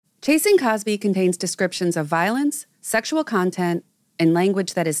Chasing Cosby contains descriptions of violence, sexual content, and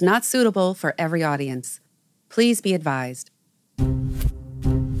language that is not suitable for every audience. Please be advised.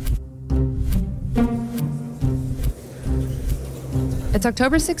 It's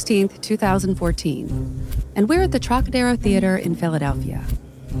October 16th, 2014, and we're at the Trocadero Theater in Philadelphia.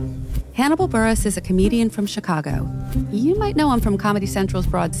 Hannibal Buress is a comedian from Chicago. You might know him from Comedy Central's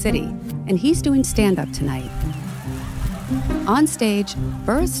Broad City, and he's doing stand-up tonight. On stage,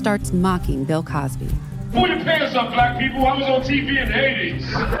 Buress starts mocking Bill Cosby. Pull your pants up, black people. I was on TV in the 80s.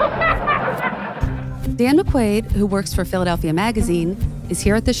 Dan McQuaid, who works for Philadelphia Magazine, is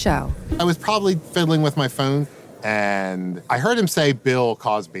here at the show. I was probably fiddling with my phone, and I heard him say Bill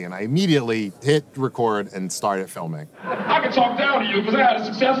Cosby, and I immediately hit record and started filming. I can talk down to you because I had a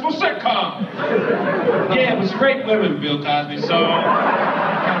successful sitcom. Yeah, it was great women, Bill Cosby, so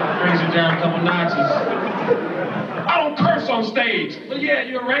kind of brings it down a couple notches. I don't curse on stage. But yeah,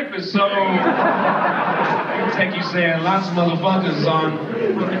 you're a rapist, so I can take you saying lots of motherfuckers on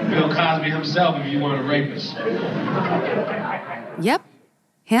Bill Cosby himself if you weren't a rapist. Yep.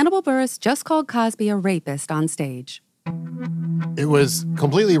 Hannibal Buress just called Cosby a rapist on stage. It was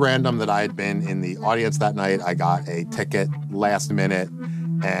completely random that I had been in the audience that night. I got a ticket last minute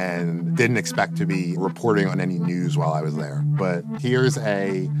and didn't expect to be reporting on any news while I was there. But here's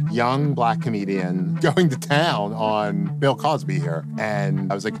a young black comedian going to town on Bill Cosby here.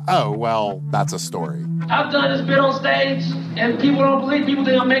 And I was like, oh, well, that's a story. I've done this bit on stage, and people don't believe people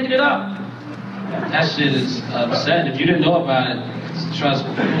think I'm making it up. That shit is upsetting. If you didn't know about it, trust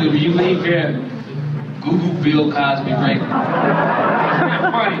me. When you leave here, Google Bill Cosby rape.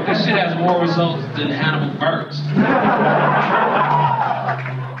 Funny, this shit has more results than Hannibal Buress.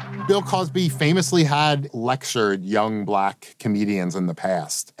 Bill Cosby famously had lectured young black comedians in the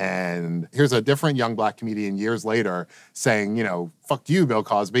past. And here's a different young black comedian years later saying, you know, fuck you, Bill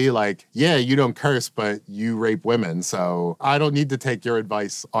Cosby. Like, yeah, you don't curse, but you rape women. So I don't need to take your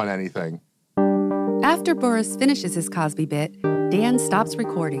advice on anything. After Buress finishes his Cosby bit, Dan stops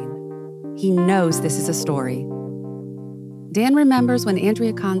recording. He knows this is a story. Dan remembers when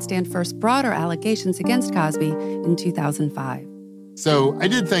Andrea Constand first brought her allegations against Cosby in 2005. So I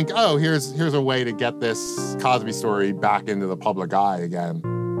did think, oh, here's a way to get this Cosby story back into the public eye again.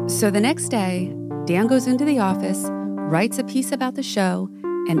 So the next day, Dan goes into the office, writes a piece about the show,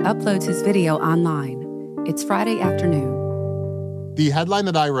 and uploads his video online. It's Friday afternoon. The headline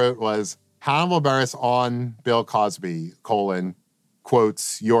that I wrote was, Hannibal Buress on Bill Cosby,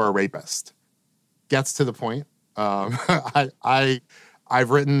 quotes, you're a rapist. Gets to the point. I've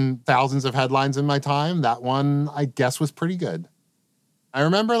written thousands of headlines in my time. That one, I guess, was pretty good. I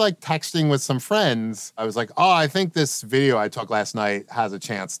remember texting with some friends. I was like, oh, I think this video I took last night has a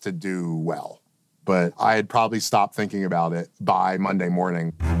chance to do well. But I had probably stopped thinking about it by Monday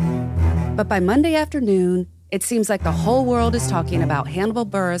morning. But by Monday afternoon, it seems like the whole world is talking about Hannibal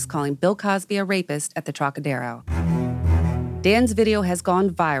Buress calling Bill Cosby a rapist at the Trocadero. Dan's video has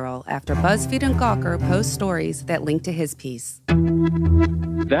gone viral after BuzzFeed and Gawker post stories that link to his piece.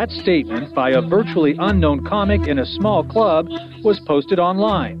 That statement by a virtually unknown comic in a small club was posted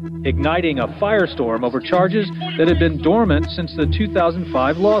online, igniting a firestorm over charges that had been dormant since the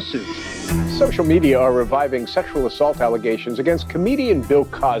 2005 lawsuit. Social media are reviving sexual assault allegations against comedian Bill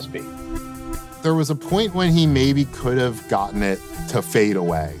Cosby. There was a point when he maybe could have gotten it to fade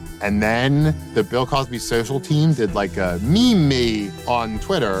away. And then the Bill Cosby social team did a meme me on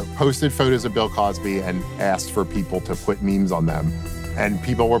Twitter, posted photos of Bill Cosby and asked for people to put memes on them. And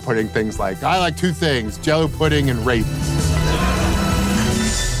people were putting things like, I like two things, Jello pudding and rape.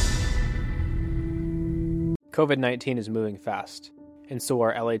 COVID-19 is moving fast, and so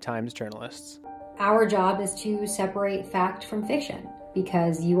are LA Times journalists. Our job is to separate fact from fiction,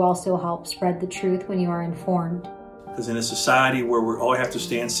 because you also help spread the truth when you are informed. Because in a society where we all have to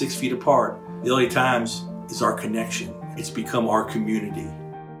stand 6 feet apart, the LA Times is our connection. It's become our community.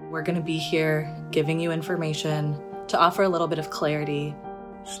 We're going to be here giving you information to offer a little bit of clarity.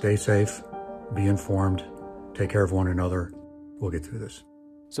 Stay safe, be informed, take care of one another. We'll get through this.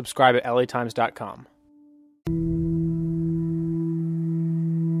 Subscribe at latimes.com.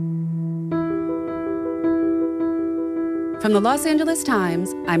 From the Los Angeles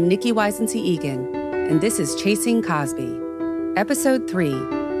Times, I'm Nikki Weisense-Egan, and this is Chasing Cosby, Episode 3,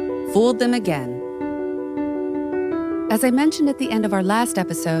 Fooled Them Again. As I mentioned at the end of our last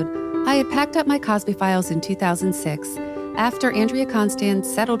episode, I had packed up my Cosby files in 2006 after Andrea Constand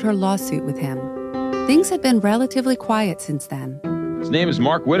settled her lawsuit with him. Things had been relatively quiet since then. His name is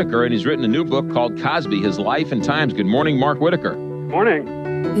Mark Whitaker, and he's written a new book called Cosby, His Life and Times. Good morning, Mark Whitaker. Morning.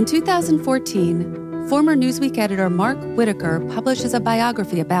 In 2014, former Newsweek editor Mark Whitaker publishes a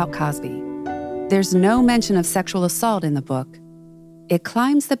biography about Cosby. There's no mention of sexual assault in the book. It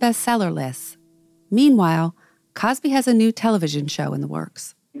climbs the bestseller lists. Meanwhile, Cosby has a new television show in the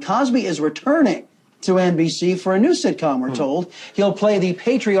works. Cosby is returning to NBC for a new sitcom, we're told. He'll play the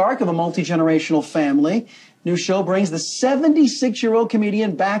patriarch of a multi-generational family. New show brings the 76-year-old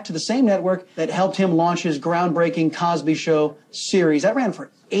comedian back to the same network that helped him launch his groundbreaking Cosby Show series. That ran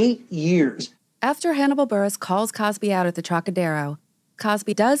for 8 years. After Hannibal Buress calls Cosby out at the Trocadero,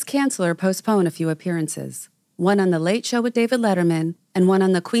 Cosby does cancel or postpone a few appearances. One on The Late Show with David Letterman and one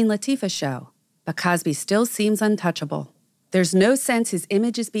on The Queen Latifah Show. But Cosby still seems untouchable. There's no sense his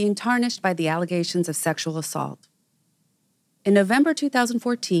image is being tarnished by the allegations of sexual assault. In November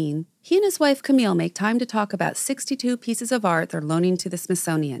 2014, he and his wife Camille make time to talk about 62 pieces of art they're loaning to the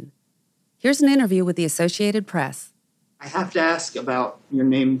Smithsonian. Here's an interview with the Associated Press. I have to ask about your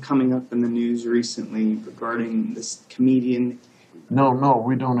name coming up in the news recently regarding this comedian. No,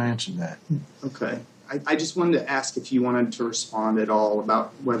 we don't answer that. Okay. I just wanted to ask if you wanted to respond at all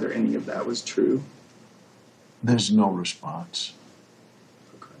about whether any of that was true. There's no response.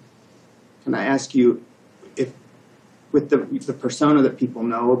 Okay. Can I ask you, if with the persona that people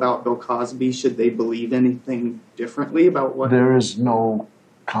know about Bill Cosby, should they believe anything differently about what... There is no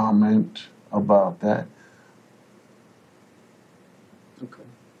comment about that. Okay.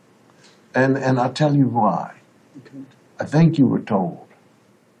 And I'll tell you why. Okay. I think you were told.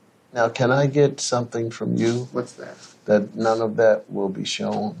 Now, can I get something from you? What's that? That none of that will be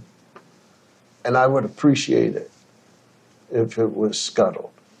shown. And I would appreciate it if it was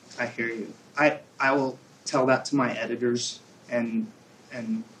scuttled. I hear you. I will tell that to my editors, and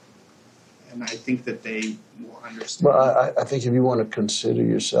I think that they will understand. Well, I think if you want to consider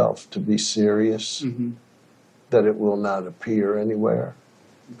yourself to be serious, that it will not appear anywhere.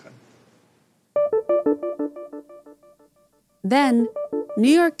 Okay. Then, New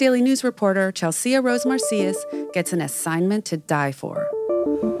York Daily News reporter Chelsea Rose Marcius gets an assignment to die for.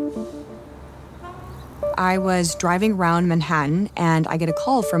 I was driving around Manhattan, and I get a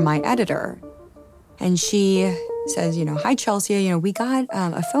call from my editor. And she says, hi, Chelsea, we got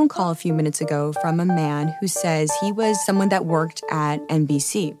a phone call a few minutes ago from a man who says he was someone that worked at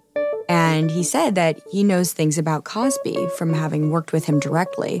NBC. And he said that he knows things about Cosby from having worked with him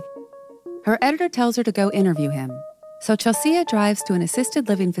directly. Her editor tells her to go interview him. So Chelsea drives to an assisted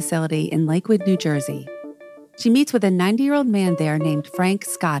living facility in Lakewood, New Jersey. She meets with a 90-year-old man there named Frank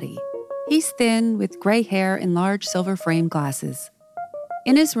Scotti. He's thin, with gray hair and large silver-framed glasses.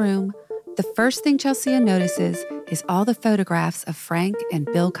 In his room, the first thing Chelsea notices is all the photographs of Frank and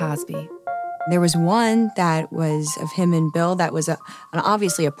Bill Cosby. There was one that was of him and Bill that was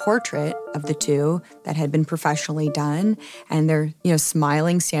obviously a portrait of the two that had been professionally done, and they're,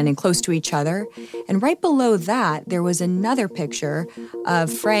 smiling, standing close to each other. And right below that, there was another picture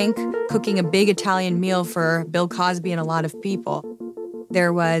of Frank cooking a big Italian meal for Bill Cosby and a lot of people.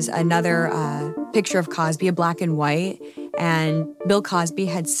 There was another picture of Cosby, a black and white, and Bill Cosby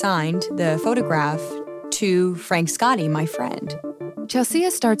had signed the photograph to Frank Scotti, my friend. Chelsea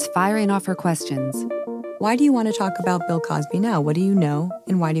starts firing off her questions. Why do you want to talk about Bill Cosby now? What do you know,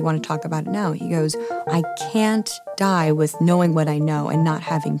 and why do you want to talk about it now? He goes, I can't die with knowing what I know and not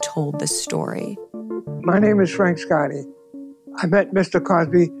having told the story. My name is Frank Scotti. I met Mr.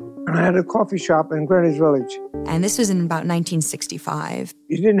 Cosby when I had a coffee shop in Greenwich Village. And this was in about 1965.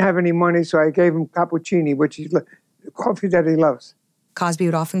 He didn't have any money, so I gave him cappuccini, which is the coffee that he loves. Cosby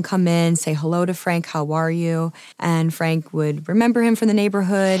would often come in, say hello to Frank, how are you? And Frank would remember him from the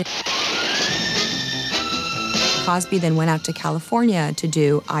neighborhood. Cosby then went out to California to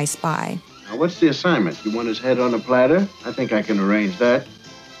do I Spy. Now, what's the assignment? You want his head on a platter? I think I can arrange that.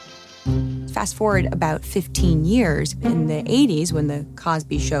 Fast forward about 15 years, in the 80s when the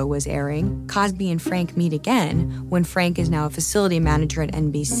Cosby Show was airing, Cosby and Frank meet again when Frank is now a facility manager at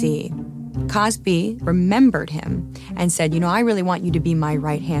NBC. Cosby remembered him and said, I really want you to be my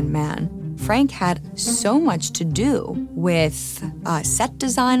right-hand man. Frank had so much to do with set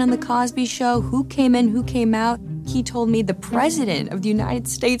design on the Cosby Show, who came in, who came out. He told me the president of the United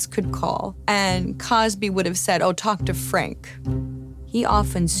States could call, and Cosby would have said, talk to Frank. He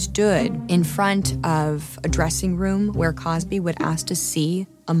often stood in front of a dressing room where Cosby would ask to see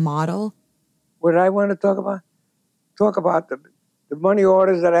a model. What I want to talk about? Talk about the money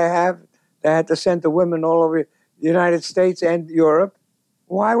orders that I have that I had to send to women all over the United States and Europe.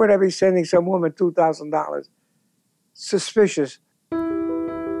 Why would I be sending some woman $2,000? Suspicious.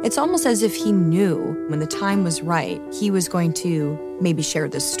 It's almost as if he knew when the time was right, he was going to maybe share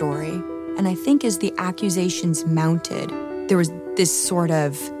this story. And I think as the accusations mounted, there was this sort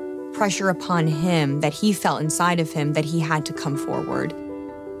of pressure upon him that he felt inside of him that he had to come forward?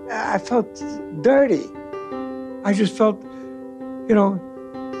 I felt dirty. I just felt,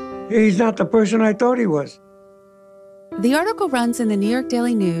 he's not the person I thought he was. The article runs in the New York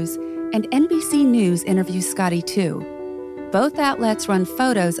Daily News, and NBC News interviews Scotty too. Both outlets run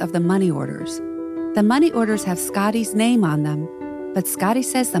photos of the money orders. The money orders have Scotty's name on them, but Scotty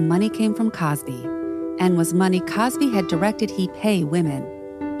says the money came from Cosby and was money Cosby had directed he pay women.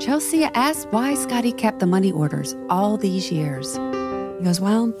 Chelsea asks why Scotty kept the money orders all these years. He goes,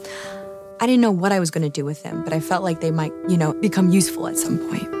 well, I didn't know what I was going to do with them, but I felt like they might, become useful at some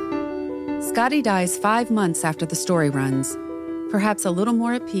point. Scotty dies 5 months after the story runs, perhaps a little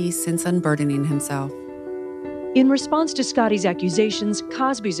more at peace since unburdening himself. In response to Scotty's accusations,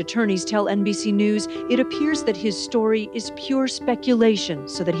 Cosby's attorneys tell NBC News it appears that his story is pure speculation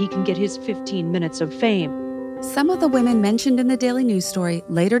so that he can get his 15 minutes of fame. Some of the women mentioned in the Daily News story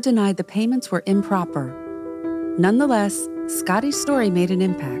later denied the payments were improper. Nonetheless, Scotty's story made an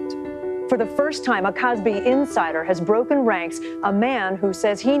impact. For the first time, a Cosby insider has broken ranks, a man who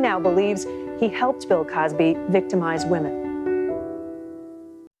says he now believes he helped Bill Cosby victimize women.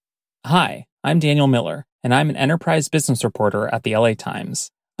 Hi, I'm Daniel Miller, and I'm an enterprise business reporter at the LA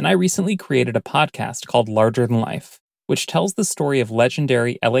Times. And I recently created a podcast called Larger Than Life, which tells the story of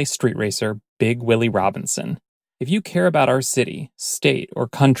legendary LA street racer Big Willie Robinson. If you care about our city, state, or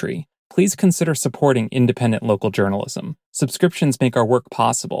country, please consider supporting independent local journalism. Subscriptions make our work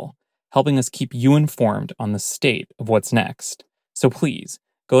possible, helping us keep you informed on the state of what's next. So please,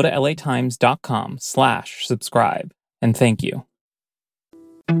 go to latimes.com/subscribe, and thank you.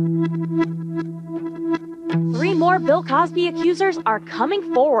 3 more Bill Cosby accusers are coming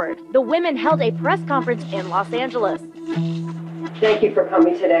forward. The women held a press conference in Los Angeles. Thank you for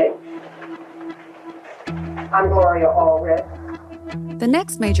coming today. I'm Gloria Allred. The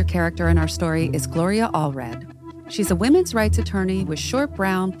next major character in our story is Gloria Allred. She's a women's rights attorney with short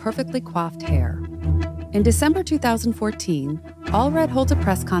brown, perfectly coiffed hair. In December 2014, Allred holds a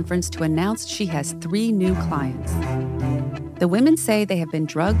press conference to announce she has 3 new clients. The women say they have been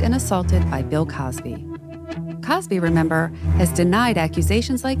drugged and assaulted by Bill Cosby. Cosby, remember, has denied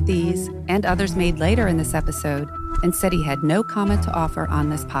accusations like these and others made later in this episode and said he had no comment to offer on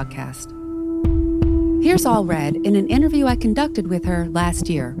this podcast. Here's Allred in an interview I conducted with her last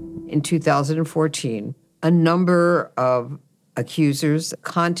year. In 2014, a number of accusers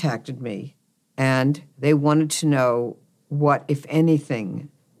contacted me, and they wanted to know what, if anything,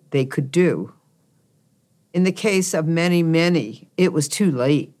 they could do. In the case of many, it was too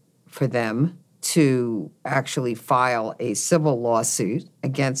late for them to actually file a civil lawsuit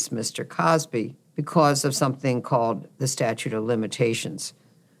against Mr. Cosby because of something called the statute of limitations,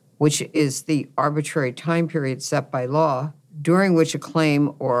 which is the arbitrary time period set by law during which a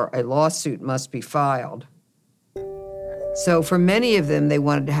claim or a lawsuit must be filed. So for many of them, they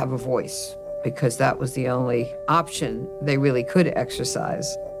wanted to have a voice because that was the only option they really could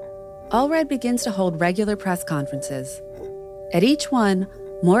exercise. Allred begins to hold regular press conferences. At each one,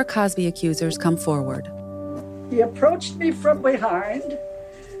 more Cosby accusers come forward. He approached me from behind.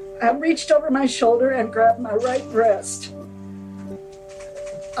 I reached over my shoulder and grabbed my right wrist.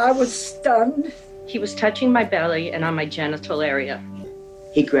 I was stunned. He was touching my belly and on my genital area.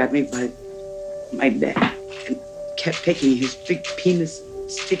 He grabbed me by my neck and kept picking his big penis,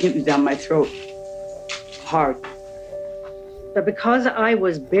 sticking it down my throat hard. But because I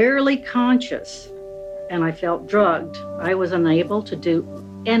was barely conscious and I felt drugged, I was unable to do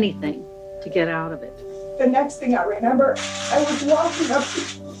anything to get out of it. The next thing I remember, I was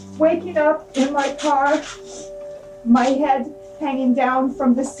waking up in my car, my head hanging down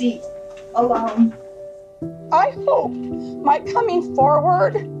from the seat, alone. I hope my coming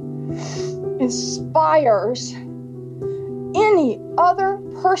forward inspires any other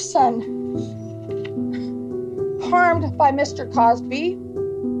person harmed by Mr. Cosby.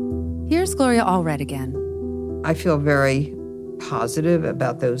 Here's Gloria Allred again. I feel very positive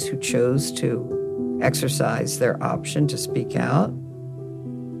about those who chose to exercise their option to speak out.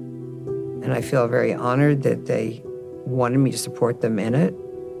 And I feel very honored that they wanted me to support them in it.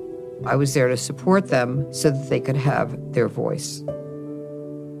 I was there to support them so that they could have their voice.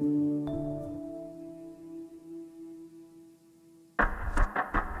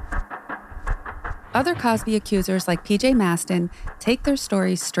 Other Cosby accusers like P.J. Maston take their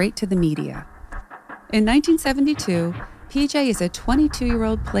stories straight to the media. In 1972, P.J. is a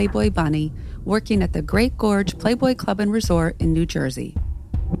 22-year-old Playboy bunny working at the Great Gorge Playboy Club and Resort in New Jersey.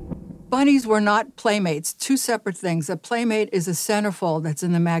 Bunnies were not playmates, 2 separate things. A playmate is a centerfold that's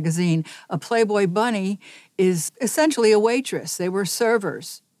in the magazine. A Playboy bunny is essentially a waitress. They were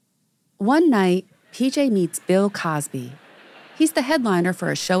servers. One night, PJ meets Bill Cosby. He's the headliner for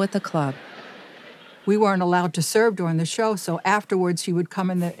a show at the club. We weren't allowed to serve during the show, so afterwards he would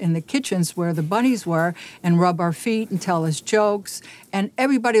come in the kitchens where the bunnies were and rub our feet and tell us jokes, and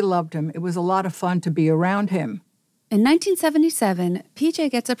everybody loved him. It was a lot of fun to be around him. In 1977,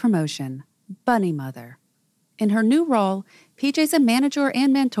 PJ gets a promotion, Bunny Mother. In her new role, PJ's a manager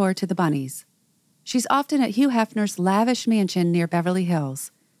and mentor to the bunnies. She's often at Hugh Hefner's lavish mansion near Beverly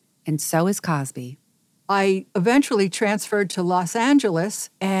Hills, and so is Cosby. I eventually transferred to Los Angeles,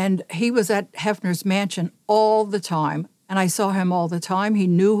 and he was at Hefner's mansion all the time, and I saw him all the time. He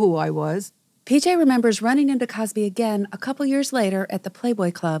knew who I was. PJ remembers running into Cosby again a couple years later at the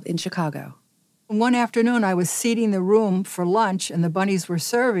Playboy Club in Chicago. One afternoon, I was seating the room for lunch, and the bunnies were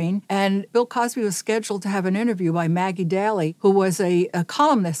serving, and Bill Cosby was scheduled to have an interview by Maggie Daly, who was a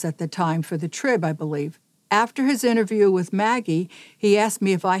columnist at the time for the Trib, I believe. After his interview with Maggie, he asked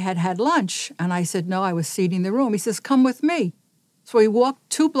me if I had had lunch, and I said no, I was seating the room. He says, come with me. So we walked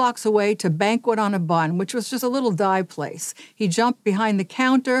 2 blocks away to Banquet on a Bun, which was just a little dive place. He jumped behind the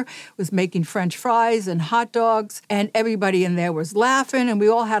counter, was making French fries and hot dogs, and everybody in there was laughing, and we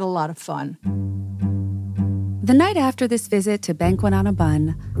all had a lot of fun. The night after this visit to Banquet on a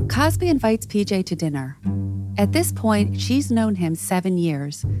Bun, Cosby invites PJ to dinner. At this point, she's known him 7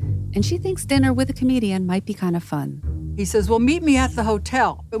 years, and she thinks dinner with a comedian might be kind of fun. He says, well, meet me at the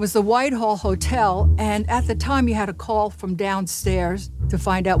hotel. It was the Whitehall Hotel, and at the time you had a call from downstairs to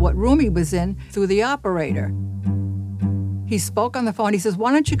find out what room he was in through the operator. He spoke on the phone. He says,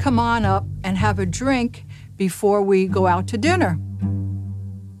 why don't you come on up and have a drink before we go out to dinner?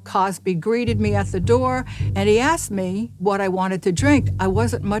 Cosby greeted me at the door, and he asked me what I wanted to drink. I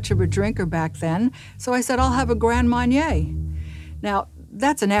wasn't much of a drinker back then, so I said, I'll have a Grand Marnier. Now,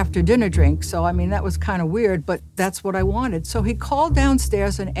 that's an after-dinner drink, so, that was kind of weird, but that's what I wanted. So he called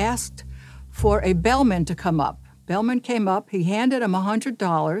downstairs and asked for a bellman to come up. Bellman came up, he handed him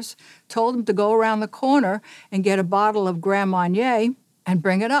 $100, told him to go around the corner and get a bottle of Grand Marnier and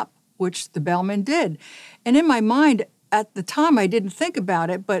bring it up, which the bellman did. And in my mind, at the time, I didn't think about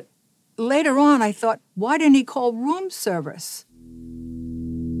it, but later on, I thought, why didn't he call room service?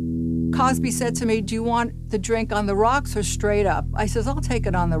 Cosby said to me, do you want the drink on the rocks or straight up? I says, I'll take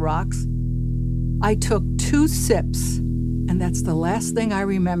it on the rocks. I took 2 sips, and that's the last thing I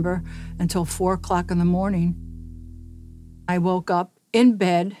remember until 4 o'clock in the morning. I woke up in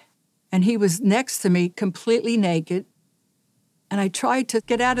bed, and he was next to me, completely naked, and I tried to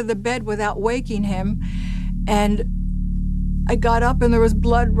get out of the bed without waking him, and I got up and there was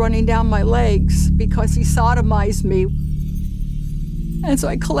blood running down my legs because he sodomized me. And so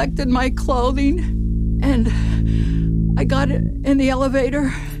I collected my clothing and I got in the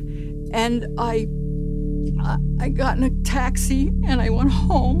elevator and I got in a taxi and I went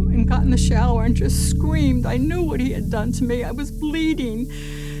home and got in the shower and just screamed. I knew what he had done to me. I was bleeding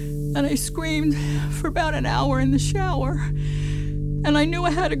and I screamed for about an hour in the shower. And I knew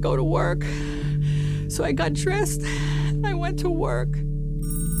I had to go to work. So I got dressed. I went to work.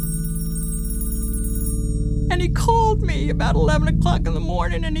 And he called me about 11 o'clock in the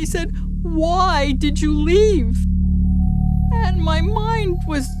morning and he said, why did you leave? And my mind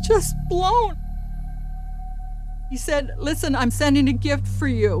was just blown. He said, listen, I'm sending a gift for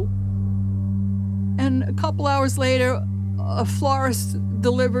you. And a couple hours later, a florist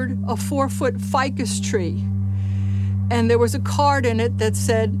delivered a 4-foot ficus tree. And there was a card in it that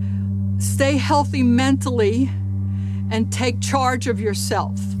said, stay healthy mentally and take charge of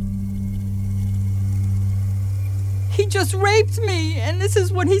yourself. He just raped me, and this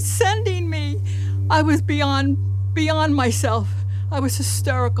is what he's sending me. I was beyond myself. I was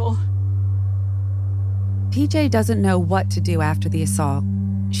hysterical. PJ doesn't know what to do after the assault.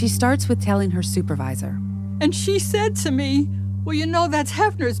 She starts with telling her supervisor. And she said to me, well, that's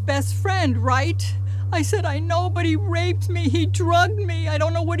Hefner's best friend, right? I said, I know, but he raped me. He drugged me. I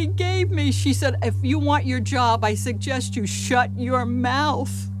don't know what he gave me. She said, if you want your job, I suggest you shut your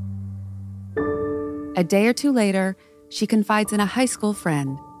mouth. A day or two later, she confides in a high school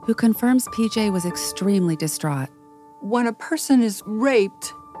friend who confirms PJ was extremely distraught. When a person is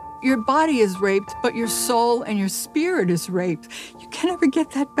raped, your body is raped, but your soul and your spirit is raped. You can never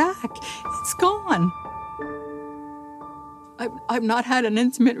get that back. It's gone. I've not had an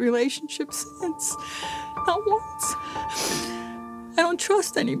intimate relationship since. Not once. I don't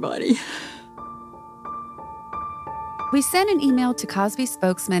trust anybody. We sent an email to Cosby's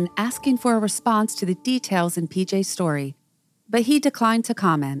spokesman asking for a response to the details in PJ's story, but he declined to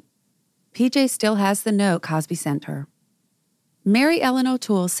comment. PJ still has the note Cosby sent her. Mary Ellen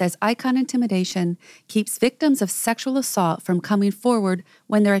O'Toole says icon intimidation keeps victims of sexual assault from coming forward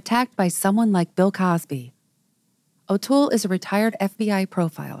when they're attacked by someone like Bill Cosby. O'Toole is a retired FBI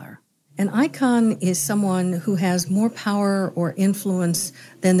profiler. An icon is someone who has more power or influence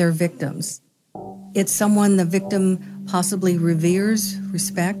than their victims. It's someone the victim possibly reveres,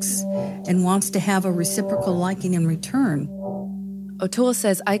 respects, and wants to have a reciprocal liking in return. O'Toole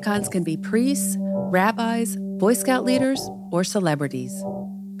says icons can be priests, rabbis, Boy Scout leaders, or celebrities.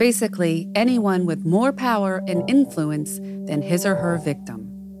 Basically, anyone with more power and influence than his or her victim.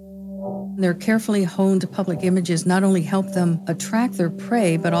 Their carefully honed public images not only help them attract their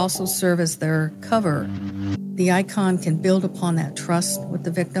prey, but also serve as their cover. The icon can build upon that trust with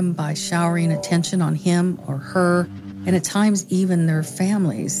the victim by showering attention on him or her, and at times even their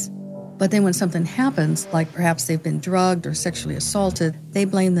families. But then when something happens, like perhaps they've been drugged or sexually assaulted, they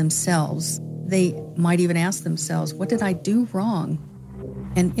blame themselves. They might even ask themselves, what did I do wrong?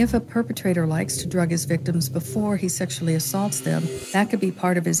 And if a perpetrator likes to drug his victims before he sexually assaults them, that could be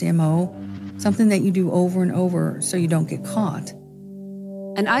part of his MO, something that you do over and over so you don't get caught.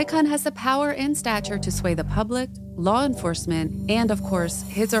 An icon has the power and stature to sway the public, law enforcement, and, of course,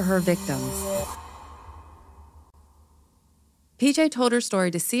 his or her victims. PJ told her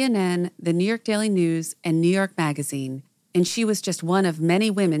story to CNN, the New York Daily News, and New York Magazine, and she was just one of many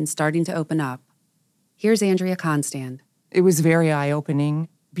women starting to open up. Here's Andrea Constand. It was very eye-opening.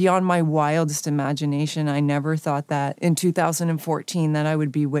 Beyond my wildest imagination, I never thought that in 2014 that I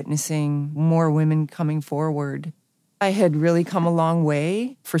would be witnessing more women coming forward. I had really come a long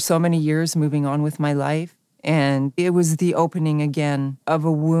way for so many years moving on with my life, and it was the opening again of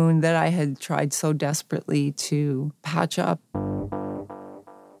a wound that I had tried so desperately to patch up.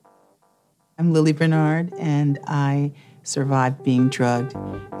 I'm Lily Bernard, and I survived being drugged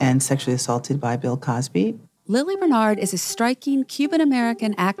and sexually assaulted by Bill Cosby. Lily Bernard is a striking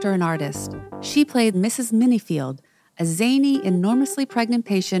Cuban-American actor and artist. She played Mrs. Minifield, a zany, enormously pregnant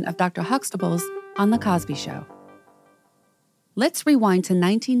patient of Dr. Huxtable's on The Cosby Show. Let's rewind to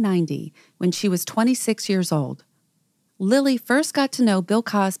 1990, when she was 26 years old. Lily first got to know Bill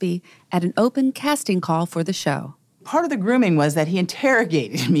Cosby at an open casting call for the show. Part of the grooming was that he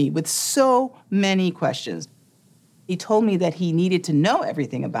interrogated me with so many questions. He told me that he needed to know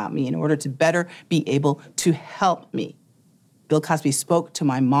everything about me in order to better be able to help me. Bill Cosby spoke to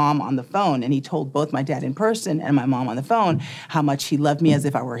my mom on the phone, and he told both my dad in person and my mom on the phone how much he loved me as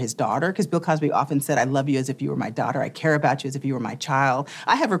if I were his daughter, because Bill Cosby often said, I love you as if you were my daughter. I care about you as if you were my child.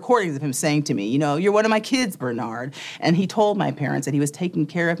 I have recordings of him saying to me, you know, you're one of my kids, Bernard. And he told my parents that he was taking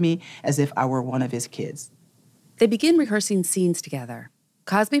care of me as if I were one of his kids. They begin rehearsing scenes together.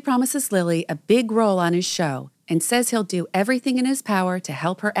 Cosby promises Lily a big role on his show and says he'll do everything in his power to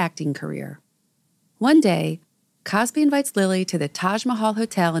help her acting career. One day, Cosby invites Lily to the Taj Mahal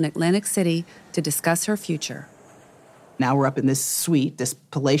Hotel in Atlantic City to discuss her future. Now we're up in this suite, this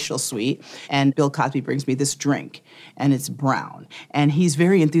palatial suite, and Bill Cosby brings me this drink, and it's brown. And he's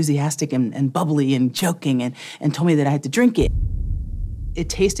very enthusiastic and bubbly and joking and told me that I had to drink it. It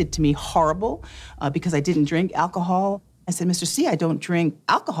tasted to me horrible because I didn't drink alcohol. I said, Mr. C, I don't drink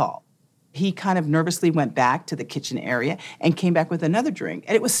alcohol. He kind of nervously went back to the kitchen area and came back with another drink.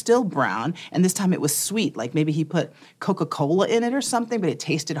 And it was still brown, and this time it was sweet, like maybe he put Coca-Cola in it or something, but it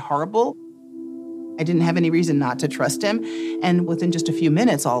tasted horrible. I didn't have any reason not to trust him. And within just a few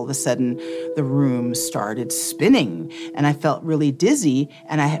minutes, all of a sudden, the room started spinning. And I felt really dizzy,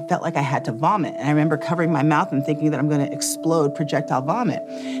 and I felt like I had to vomit. And I remember covering my mouth and thinking that I'm going to explode projectile vomit.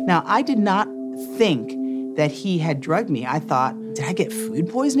 Now, I did not think that he had drugged me. I thought, did I get food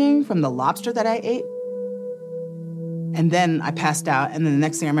poisoning from the lobster that I ate? And then I passed out, and then the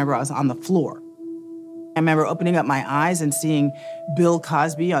next thing I remember, I was on the floor. I remember opening up my eyes and seeing Bill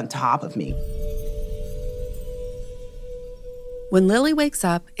Cosby on top of me. When Lily wakes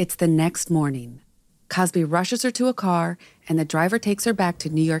up, it's the next morning. Cosby rushes her to a car, and the driver takes her back to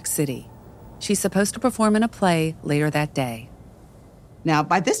New York City. She's supposed to perform in a play later that day. Now,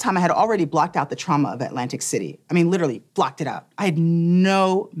 by this time, I had already blocked out the trauma of Atlantic City. I mean, literally blocked it out. I had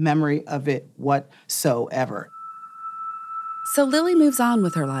no memory of it whatsoever. So Lily moves on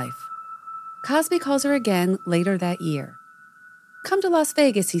with her life. Cosby calls her again later that year. Come to Las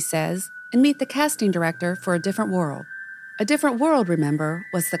Vegas, he says, and meet the casting director for A Different World. A Different World, remember,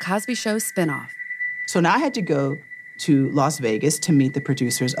 was the Cosby Show's spinoff. So now I had to go to Las Vegas to meet the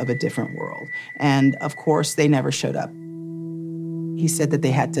producers of A Different World. And of course, they never showed up. He said that they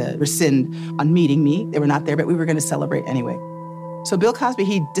had to rescind on meeting me. They were not there, but we were going to celebrate anyway. So Bill Cosby,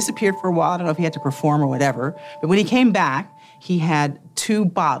 he disappeared for a while. I don't know if he had to perform or whatever. But when he came back, he had 2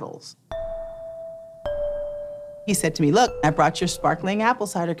 bottles. He He said to me, look, I brought your sparkling apple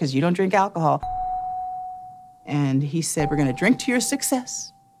cider because you don't drink alcohol. And he said, we're going to drink to your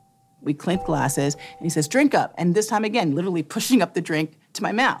success. We clinked glasses, and he says, drink up. And this time again, literally pushing up the drink to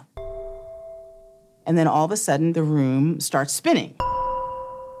my mouth. And then all of a sudden, the room starts spinning.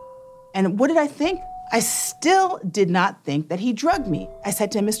 And what did I think? I still did not think that he drugged me. I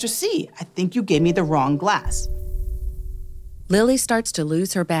said to him, Mr. C, I think you gave me the wrong glass. Lily starts to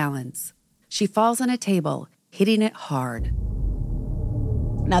lose her balance. She falls on a table, hitting it hard.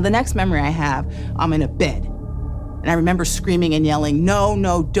 Now, the next memory I have, I'm in a bed. And I remember screaming and yelling, no,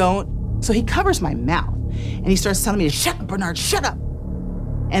 no, don't. So he covers my mouth, and he starts telling me to shut up, Bernard, shut up.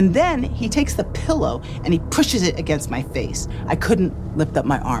 And then he takes the pillow and he pushes it against my face. I couldn't lift up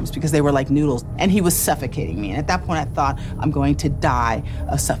my arms because they were like noodles, and he was suffocating me. And at that point, I thought, I'm going to die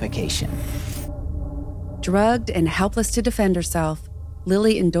of suffocation. Drugged and helpless to defend herself,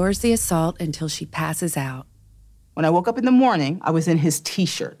 Lily endures the assault until she passes out. When I woke up in the morning, I was in his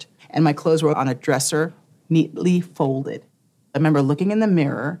T-shirt, and my clothes were on a dresser, neatly folded. I remember looking in the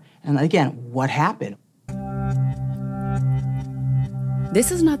mirror, and again, what happened?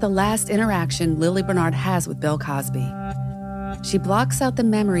 This is not the last interaction Lily Bernard has with Bill Cosby. She blocks out the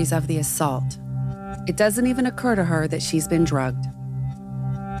memories of the assault. It doesn't even occur to her that she's been drugged.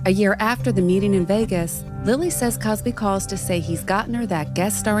 A year after the meeting in Vegas, Lily says Cosby calls to say he's gotten her that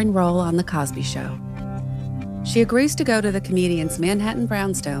guest starring role on The Cosby Show. She agrees to go to the comedian's Manhattan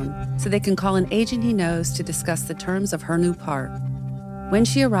brownstone so they can call an agent he knows to discuss the terms of her new part. When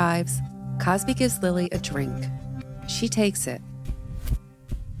she arrives, Cosby gives Lily a drink. She takes it.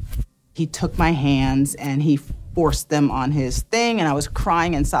 He took my hands and he forced them on his thing, and I was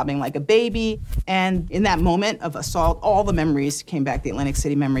crying and sobbing like a baby. And in that moment of assault, all the memories came back. The Atlantic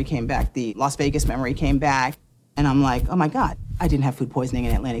City memory came back. The Las Vegas memory came back. And I'm like, oh my God, I didn't have food poisoning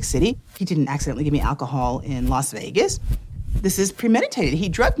in Atlantic City. He didn't accidentally give me alcohol in Las Vegas. This is premeditated. He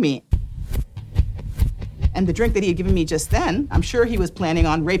drugged me. And the drink that he had given me just then, I'm sure he was planning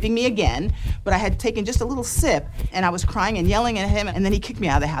on raping me again, but I had taken just a little sip, and I was crying and yelling at him, and then he kicked me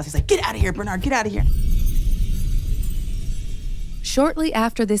out of the house. He's like, get out of here, Bernard, get out of here. Shortly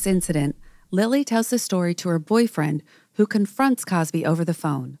after this incident, Lily tells the story to her boyfriend, who confronts Cosby over the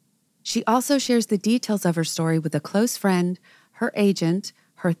phone. She also shares the details of her story with a close friend, her agent,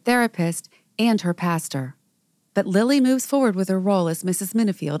 her therapist, and her pastor. But Lily moves forward with her role as Mrs.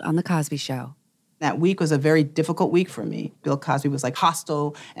 Minifield on The Cosby Show. That week was a very difficult week for me. Bill Cosby was like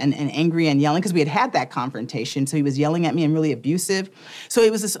hostile and angry and yelling because we had that confrontation. So he was yelling at me and really abusive. So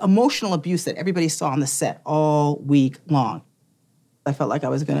it was this emotional abuse that everybody saw on the set all week long. I felt like I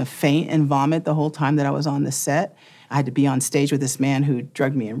was going to faint and vomit the whole time that I was on the set. I had to be on stage with this man who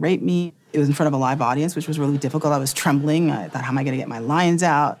drugged me and raped me. It was in front of a live audience, which was really difficult. I was trembling. I thought, how am I going to get my lines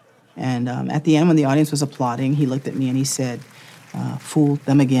out? And at the end, when the audience was applauding, he looked at me and he said, fooled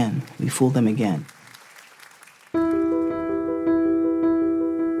them again. We fooled them again.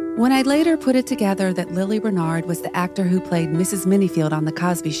 When I later put it together that Lily Bernard was the actor who played Mrs. Minifield on The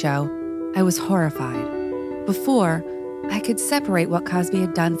Cosby Show, I was horrified. Before, I could separate what Cosby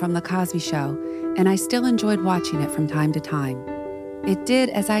had done from The Cosby Show, and I still enjoyed watching it from time to time. It did,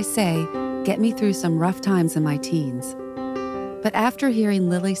 as I say, get me through some rough times in my teens. But after hearing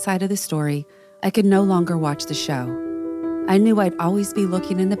Lily's side of the story, I could no longer watch the show. I knew I'd always be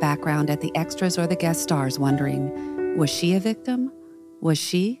looking in the background at the extras or the guest stars, wondering, was she a victim? Was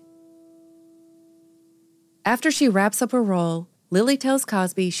she? After she wraps up her role, Lily tells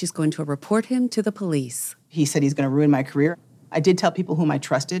Cosby she's going to report him to the police. He said he's going to ruin my career. I did tell people whom I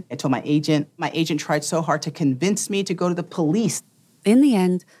trusted. I told my agent. My agent tried so hard to convince me to go to the police. In the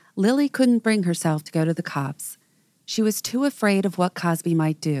end, Lily couldn't bring herself to go to the cops. She was too afraid of what Cosby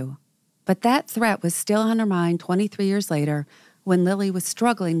might do. But that threat was still on her mind 23 years later when Lily was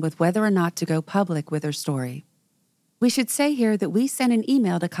struggling with whether or not to go public with her story. We should say here that we sent an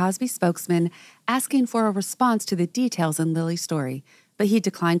email to Cosby's spokesman asking for a response to the details in Lily's story, but he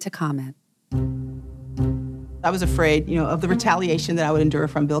declined to comment. I was afraid, of the retaliation that I would endure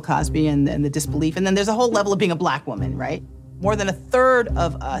from Bill Cosby and the disbelief. And then there's a whole level of being a Black woman, right? More than a third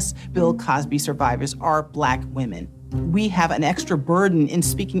of us Bill Cosby survivors are Black women. We have an extra burden in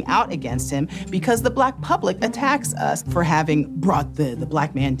speaking out against him because the Black public attacks us for having brought the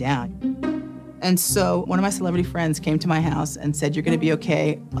Black man down. And so one of my celebrity friends came to my house and said, you're going to be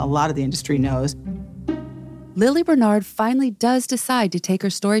okay. A lot of the industry knows. Lily Bernard finally does decide to take her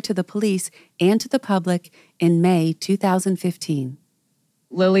story to the police and to the public in May 2015.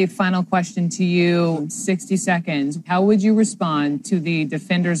 Lily, final question to you, 60 seconds. How would you respond to the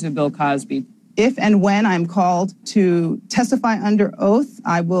defenders of Bill Cosby? If and when I'm called to testify under oath,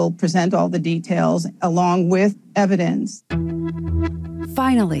 I will present all the details along with evidence.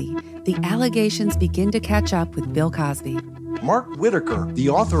 Finally, the allegations begin to catch up with Bill Cosby. Mark Whitaker, the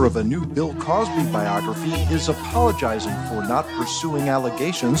author of a new Bill Cosby biography, is apologizing for not pursuing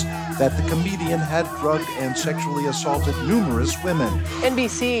allegations that the comedian had drugged and sexually assaulted numerous women.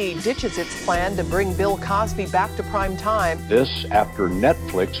 NBC ditches its plan to bring Bill Cosby back to prime time. This after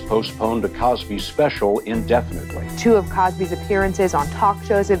Netflix postponed a Cosby special indefinitely. 2 of Cosby's appearances on talk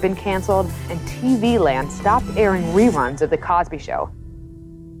shows have been canceled, and TV Land stopped airing reruns of The Cosby Show.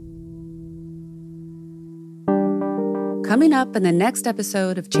 Coming up in the next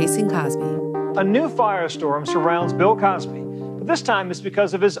episode of Chasing Cosby. A new firestorm surrounds Bill Cosby, but this time it's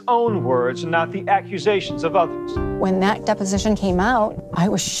because of his own words and not the accusations of others. When that deposition came out, I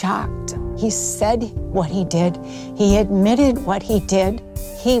was shocked. He said what he did. He admitted what he did.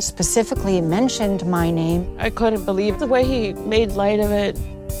 He specifically mentioned my name. I couldn't believe the way he made light of it.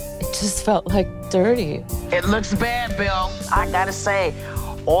 It just felt like dirty. It looks bad, Bill. I gotta say,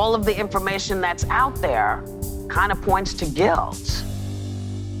 all of the information that's out there kind of points to guilt.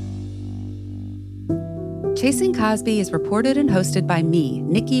 Chasing Cosby is reported and hosted by me,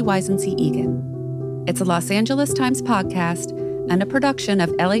 Nikki Weisency Egan. It's a Los Angeles Times podcast and a production of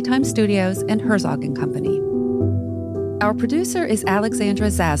LA Times Studios and Herzog & Company. Our producer is Alexandra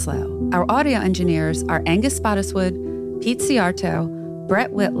Zaslow. Our audio engineers are Angus Spottiswoode, Pete Ciarto,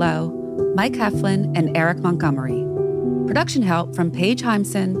 Brett Whitlow, Mike Heflin, and Eric Montgomery. Production help from Paige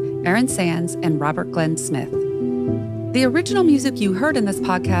Heimson, Aaron Sands, and Robert Glenn Smith. The original music you heard in this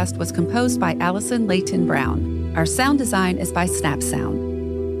podcast was composed by Allison Layton Brown. Our sound design is by Snap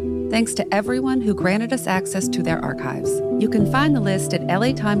Sound. Thanks to everyone who granted us access to their archives. You can find the list at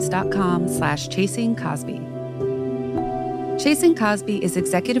latimes.com/Chasing Cosby. Chasing Cosby is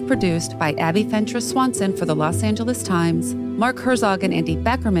executive produced by Abby Fentress Swanson for the Los Angeles Times, Mark Herzog and Andy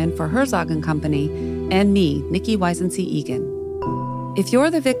Beckerman for Herzog & Company, and me, Nikki Weisency Egan. If you're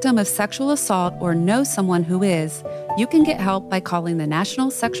the victim of sexual assault or know someone who is, you can get help by calling the National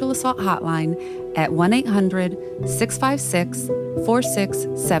Sexual Assault Hotline at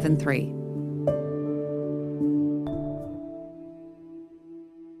 1-800-656-4673.